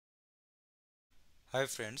Hi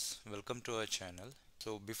friends, welcome to our channel.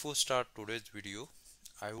 So before start today's video,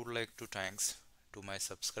 I would like to thanks to my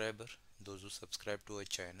subscriber, those who subscribe to our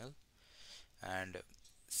channel, and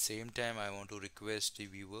same time I want to request the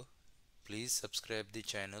viewer, please subscribe the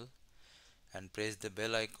channel and press the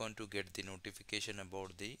bell icon to get the notification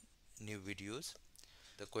about the new videos.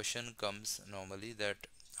 The question comes normally that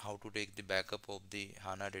how to take the backup of the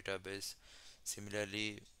HANA database.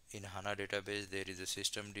 Similarly, in HANA database there is a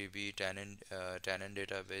system DB, tenant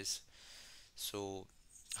database. So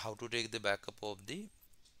how to take the backup of the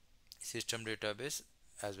system database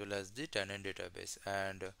as well as the tenant database,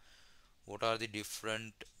 and what are the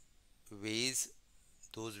different ways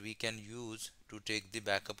those we can use to take the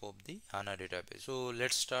backup of the HANA database. So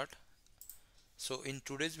let's start. So in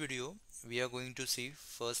today's video we are going to see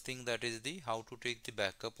first thing, that is the how to take the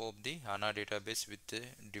backup of the HANA database with the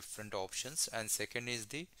different options, and second is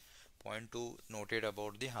the point to noted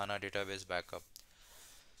about the HANA database backup.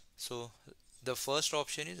 So the first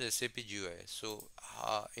option is SAP GUI. So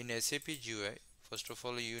in SAP GUI, first of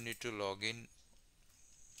all you need to log in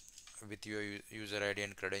with your user ID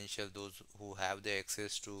and credential, those who have the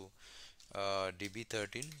access to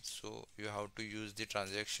DB13. So you have to use the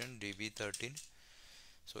transaction DB13.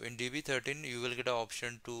 So in DB13 you will get an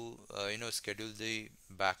option to schedule the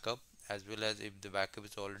backup, as well as if the backup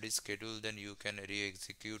is already scheduled then you can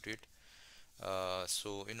re-execute it.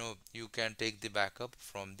 So you can take the backup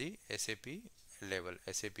from the SAP level,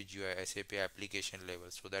 SAP GUI, SAP application level.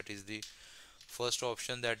 So that is the first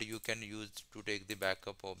option that you can use to take the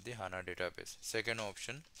backup of the HANA database. Second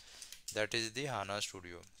option, that is the HANA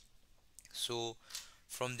Studio. So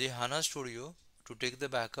from the HANA Studio, to take the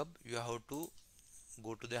backup you have to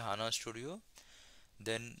go to the HANA Studio.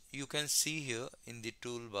 Then you can see here in the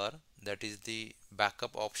toolbar, that is the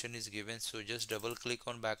backup option is given. So just double click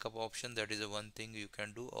on backup option, that is the one thing you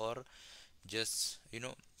can do, or just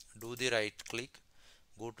do the right click,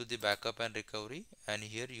 go to the backup and recovery, and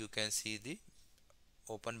here you can see the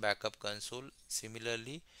open backup console.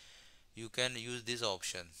 Similarly, you can use this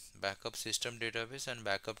option, backup system database and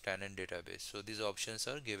backup tenant database. So these options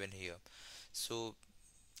are given here. So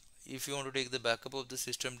if you want to take the backup of the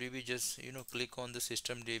system DB, just click on the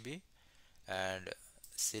system DB and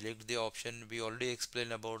select the option. We already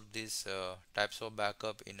explained about these types of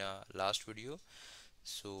backup in a last video,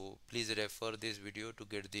 so please refer this video to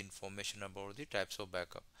get the information about the types of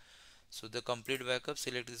backup. So the complete backup,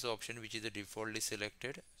 select this option which is the defaultly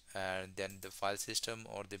selected, and then the file system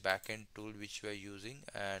or the backend tool which you are using,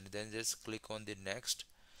 and then just click on the next.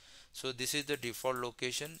 So this is the default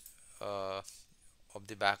location of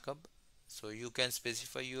the backup. So you can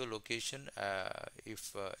specify your location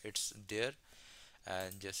if it's there,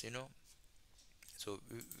 and just so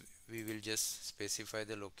we will just specify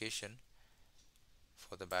the location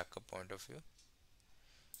for the backup point of view,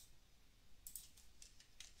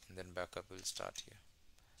 and then backup will start here.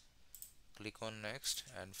 Click on next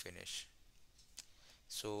and finish.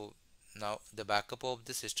 So now the backup of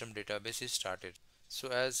the system database is started. So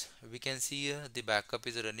as we can see here, the backup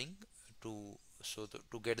is running.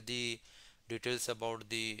 To get the details about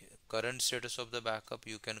the current status of the backup,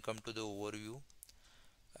 you can come to the overview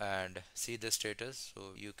and see the status.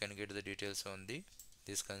 So you can get the details on the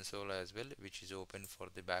this console as well, which is open for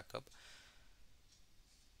the backup.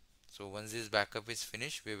 So once this backup is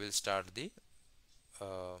finished, we will start the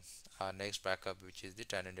our next backup, which is the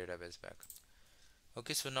tenant database backup.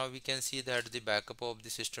 Okay, so now we can see that the backup of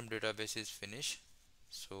the system database is finished.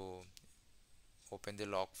 So open the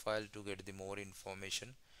log file to get the more information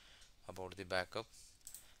about the backup,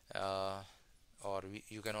 uh, or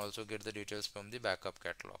you can also get the details from the backup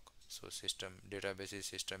catalog. So system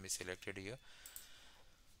is selected here,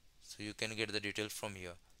 so you can get the details from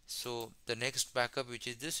here. So the next backup, which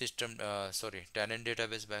is the tenant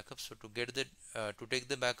database backup. So to get the to take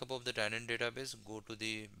the backup of the tenant database, go to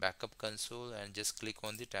the backup console and just click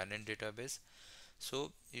on the tenant database.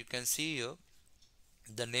 So you can see here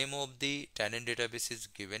the name of the tenant database is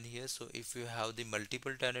given here. So if you have the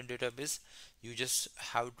multiple tenant database, you just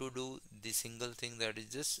have to do the single thing, that is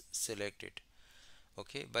just select it.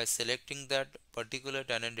 Okay, by selecting that particular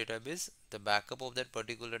tenant database, the backup of that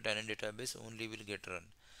particular tenant database only will get run.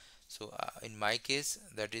 So in my case,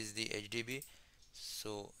 that is the HDB.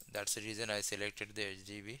 So that's the reason I selected the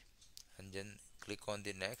HDB, and then click on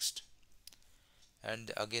the next.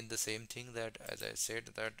 And again the same thing, that as I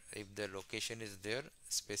said, that if the location is there,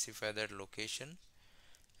 specify that location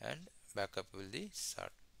and backup will be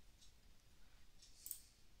start.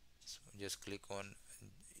 So just click on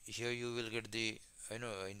here, you will get the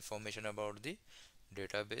information about the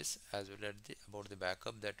database, as well as about the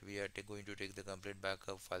backup, that we are going to take the complete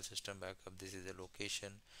backup, file system backup, this is the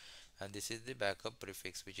location, and this is the backup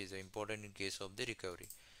prefix, which is important in case of the recovery.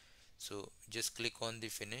 So just click on the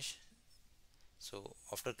finish. So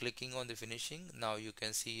after clicking on the finishing, now you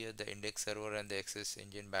can see here the index server and the access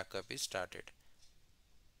engine backup is started.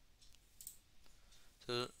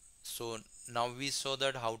 So now we saw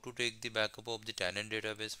that how to take the backup of the tenant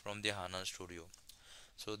database from the HANA Studio.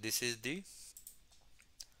 So this is the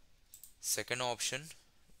second option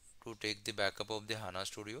to take the backup of the HANA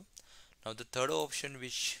Studio. Now the third option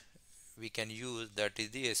which we can use, that is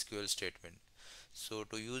the SQL statement. So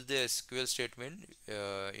to use the SQL statement,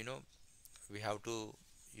 we have to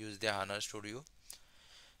use the HANA Studio,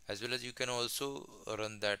 as well as you can also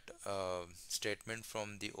run that statement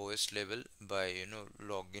from the OS level by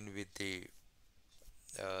login with the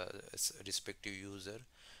respective user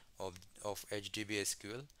of HDB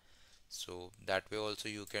SQL. So that way also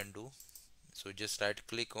you can do. So just right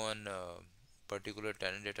click on particular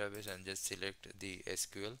tenant database and just select the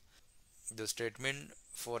SQL. The statement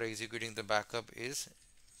for executing the backup is,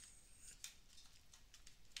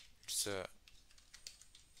 it's a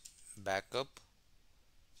backup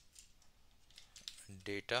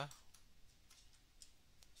data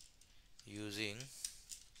using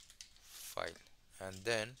file, and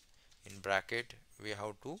then in bracket we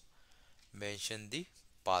have to mention the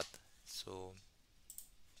path. So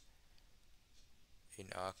in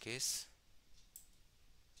our case,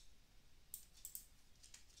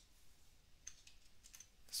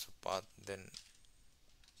 so path, then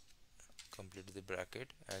complete the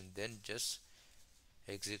bracket and then just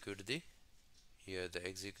execute the, here the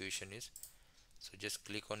execution is, so just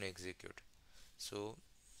click on execute. So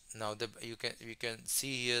now we can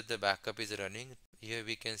see here the backup is running. Here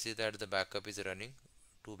we can see that the backup is running,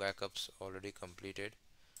 two backups already completed,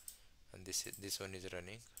 and this one is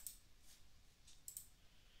running.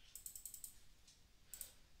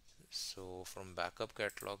 So from backup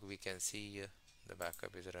catalog we can see here the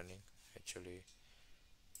backup is running. Actually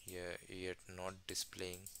here yet not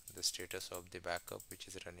displaying the status of the backup which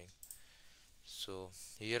is running. So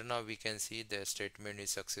here now we can see the statement is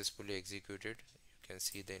successfully executed. You can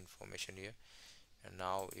see the information here. And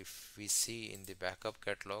now if we see in the backup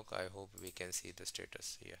catalog, I hope we can see the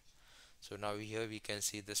status here. So now here we can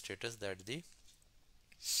see the status that the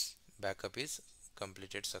backup is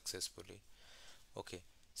completed successfully. Okay,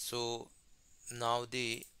 so now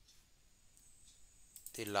the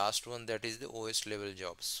last one, that is the OS level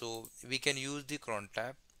job. So we can use the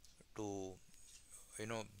crontab to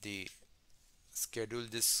the schedule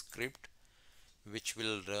this script which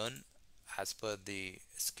will run as per the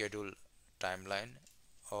schedule timeline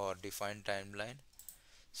or defined timeline.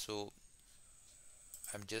 So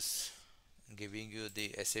I'm just giving you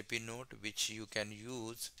the SAP note which you can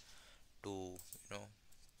use to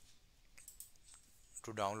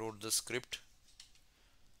to download the script.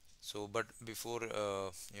 So but before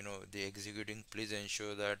the executing, please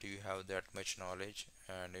ensure that you have that much knowledge,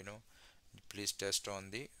 and please test on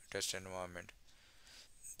the test environment.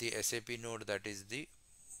 The SAP node, that is the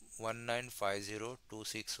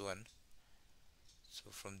 1950261.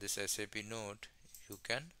 So from this SAP node you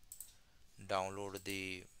can download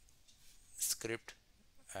the script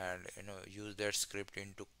and use that script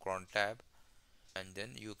into crontab, and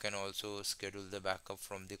then you can also schedule the backup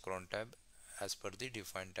from the crontab as per the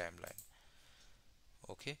defined timeline.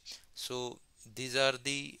 Okay, so these are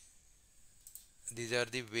the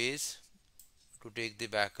ways to take the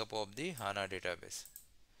backup of the HANA database.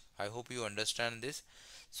 I hope you understand this.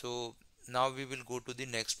 So now we will go to the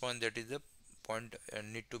next point, that is the point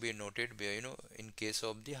need to be noted where in case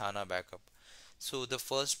of the HANA backup. So the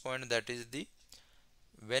first point, that is the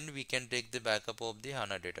when we can take the backup of the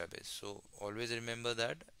HANA database. So always remember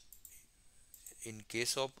that in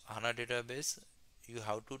case of HANA database you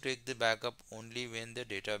have to take the backup only when the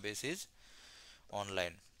database is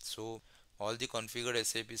online. So all the configured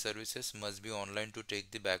SAP services must be online to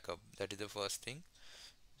take the backup. That is the first thing.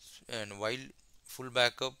 And while full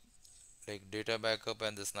backup like data backup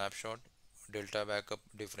and the snapshot, delta backup,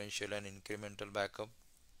 differential and incremental backup,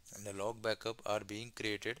 and the log backup are being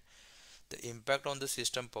created, the impact on the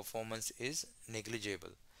system performance is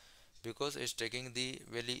negligible because it's taking the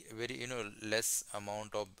very less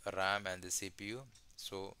amount of RAM and the CPU.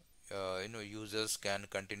 So users can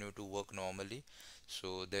continue to work normally,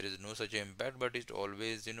 so there is no such impact, but it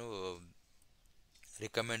always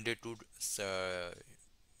recommended to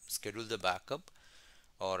schedule the backup,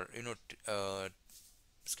 or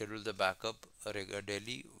schedule the backup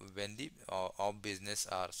daily when the off business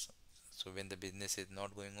hours. So when the business is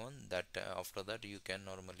not going on, that after that you can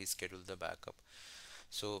normally schedule the backup.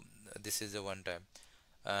 So this is the one time.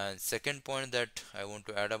 And second point that I want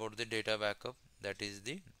to add about the data backup, that is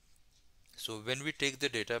the, so when we take the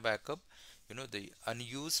data backup, the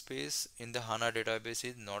unused space in the HANA database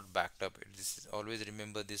is not backed up. This is, always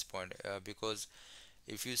remember this point, because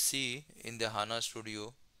if you see in the HANA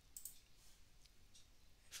Studio,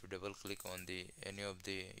 if you double click on the any of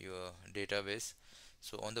the your database,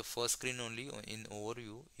 so on the first screen only, in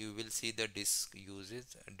overview, you will see the disk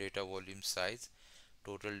usage, data volume size,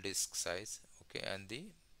 total disk size, okay, and the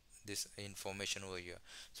this information over here.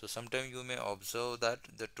 So sometimes you may observe that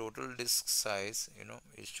the total disk size,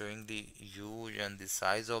 is showing the huge, and the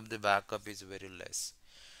size of the backup is very less,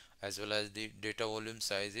 as well as the data volume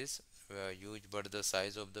size is huge, but the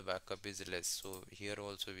size of the backup is less. So here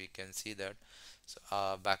also we can see that, so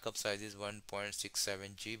backup size is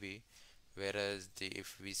 1.67 GB, whereas the,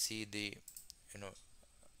 if we see the, you know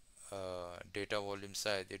data volume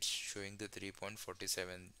size, it's showing the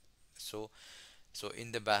 3.47. So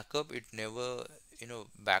in the backup, it never,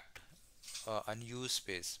 backed unused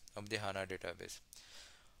space of the HANA database.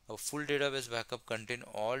 A full database backup contain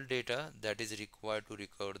all data that is required to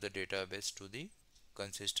recover the database to the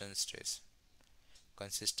consistent state.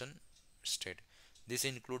 Consistent state. This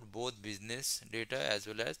include both business data as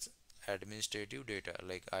well as administrative data.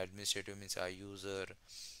 Like administrative means our user,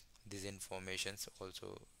 these informations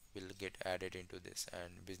also will get added into this,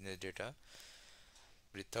 and business data.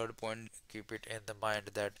 The third point, keep it in the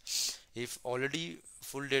mind that if already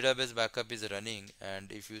full database backup is running,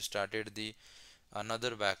 and if you started the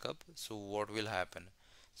another backup, so what will happen?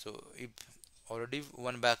 So if already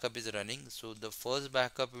one backup is running, so the first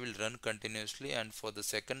backup will run continuously, and for the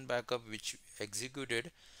second backup which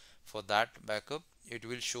executed, for that backup it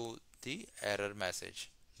will show the error message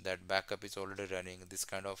that backup is already running. This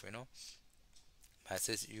kind of,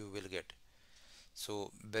 message you will get.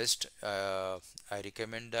 So best, I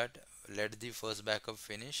recommend that let the first backup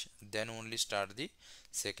finish, then only start the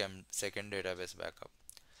second database backup.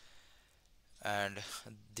 And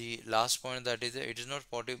the last point, that is, it is not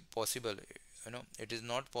possible, it is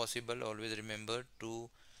not possible, always remember, to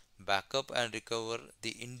backup and recover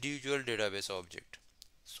the individual database object.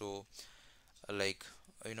 So like,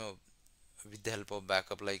 you know with the help of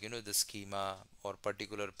backup, like, the schema or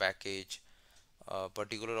particular package,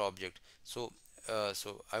 particular object. So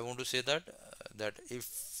I want to say that, that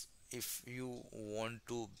if you want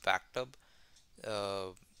to back up uh,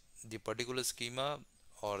 the particular schema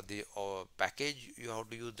or the package, you have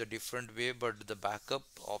to use the different way, but the backup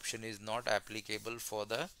option is not applicable for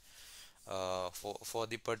the for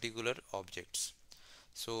the particular objects.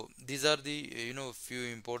 So these are the, few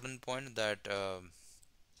important points that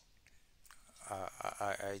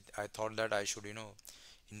I thought that I should,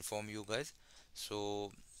 inform you guys.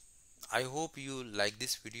 So I hope you like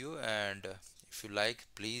this video, and if you like,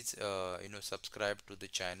 please, subscribe to the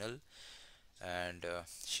channel, and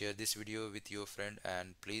share this video with your friend,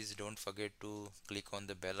 and please don't forget to click on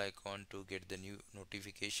the bell icon to get the new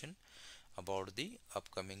notification about the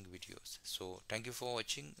upcoming videos. So thank you for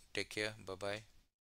watching. Take care. Bye bye.